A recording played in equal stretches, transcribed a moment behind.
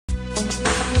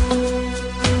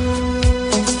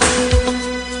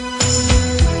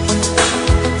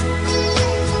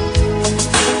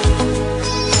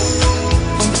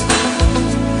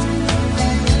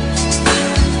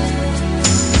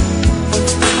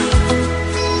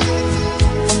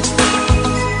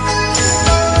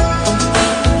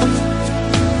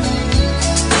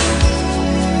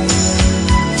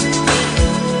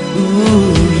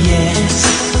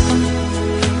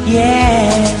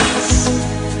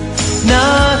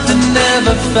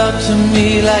never felt to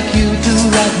me like you do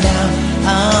right now.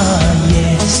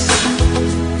 Yes,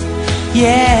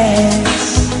 yes,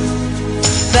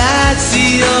 that's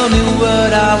the only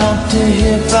word I want to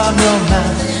hear from your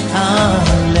mouth.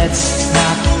 Let's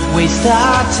not waste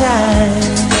our time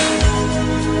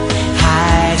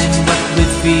hiding what we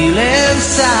feel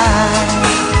inside.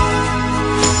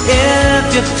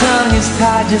 If your tongue is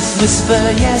tied, just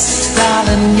whisper yes,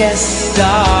 darling, yes,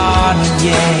 darling,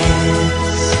 yes.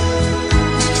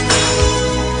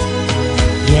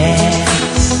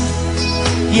 Yes,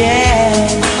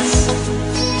 yes.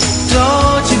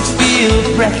 Don't you feel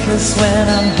breathless when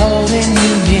I'm holding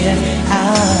you near?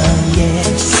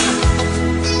 Yes,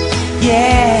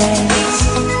 yes.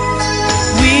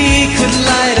 We could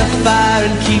light a fire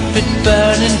and keep it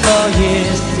burning for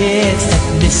years. It's that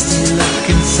misty look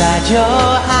inside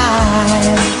your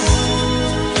eyes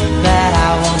that I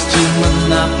want to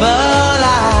monopolize.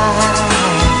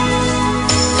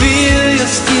 Feel your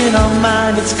skin on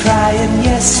mine, it's crying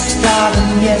yes,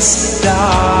 darling, yes,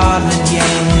 darling,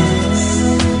 yes.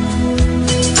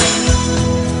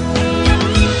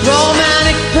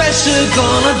 Romantic pressure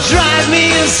gonna drive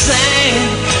me insane.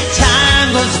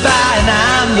 Time goes by and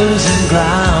I'm losing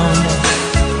ground.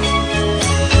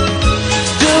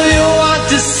 Do you want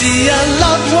to see a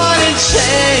loved one in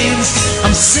chains?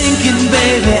 I'm sinking,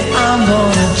 baby, I'm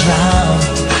gonna drown.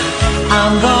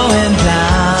 I'm going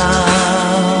down.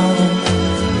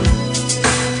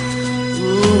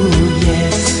 Ooh,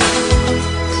 yes,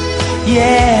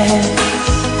 yes.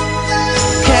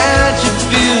 Can't you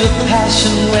feel the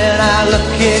passion when I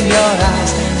look in your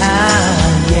eyes?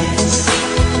 Yes,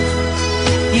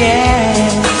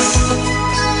 yes.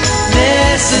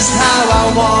 This is how I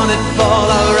want it for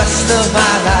the rest of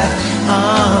my life.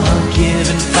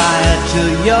 Giving fire to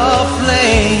your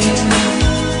flame.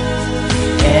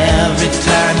 Every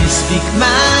time you speak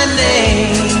my